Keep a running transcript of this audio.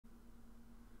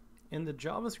In the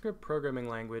JavaScript programming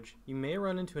language, you may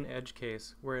run into an edge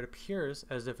case where it appears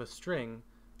as if a string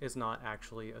is not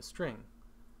actually a string.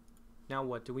 Now,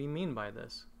 what do we mean by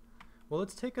this? Well,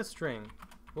 let's take a string.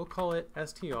 We'll call it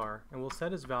str, and we'll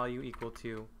set its value equal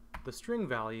to the string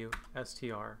value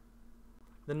str.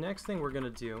 The next thing we're going to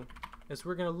do is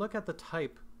we're going to look at the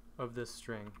type of this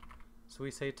string. So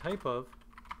we say type of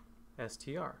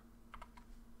str.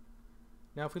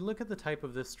 Now, if we look at the type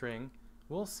of this string,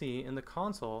 we'll see in the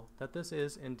console that this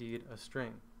is indeed a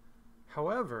string.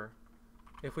 However,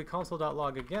 if we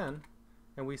console.log again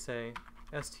and we say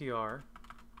str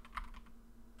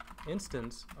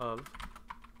instance of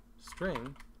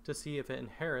string to see if it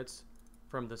inherits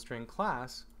from the string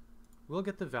class, we'll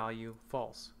get the value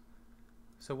false.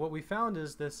 So what we found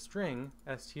is this string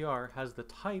str has the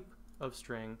type of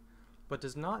string but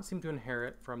does not seem to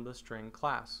inherit from the string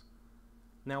class.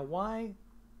 Now, why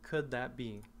could that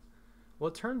be? Well,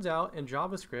 it turns out in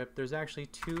JavaScript there's actually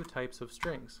two types of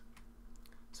strings.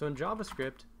 So in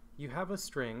JavaScript you have a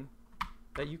string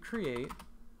that you create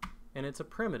and it's a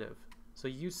primitive. So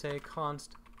you say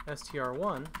const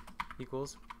str1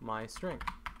 equals my string.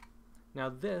 Now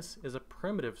this is a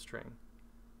primitive string,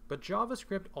 but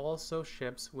JavaScript also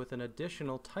ships with an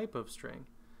additional type of string.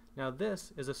 Now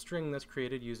this is a string that's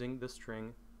created using the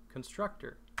string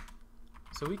constructor.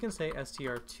 So we can say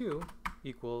str2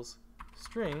 equals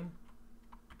string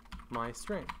my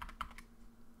string.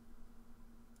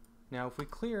 Now if we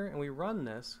clear and we run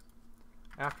this,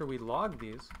 after we log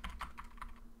these,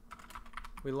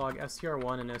 we log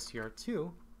str1 and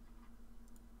str2,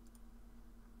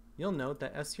 you'll note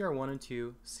that str1 and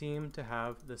 2 seem to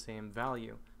have the same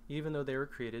value, even though they were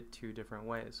created two different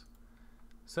ways.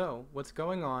 So what's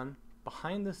going on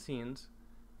behind the scenes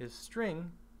is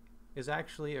string is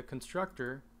actually a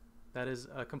constructor that is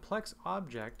a complex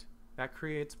object that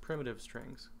creates primitive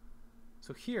strings.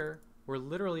 So here we're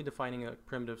literally defining a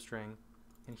primitive string,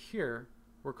 and here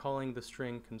we're calling the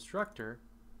string constructor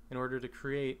in order to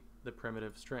create the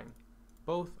primitive string.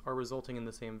 Both are resulting in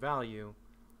the same value,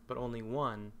 but only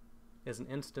one is an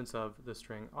instance of the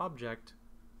string object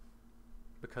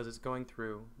because it's going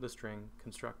through the string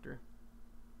constructor.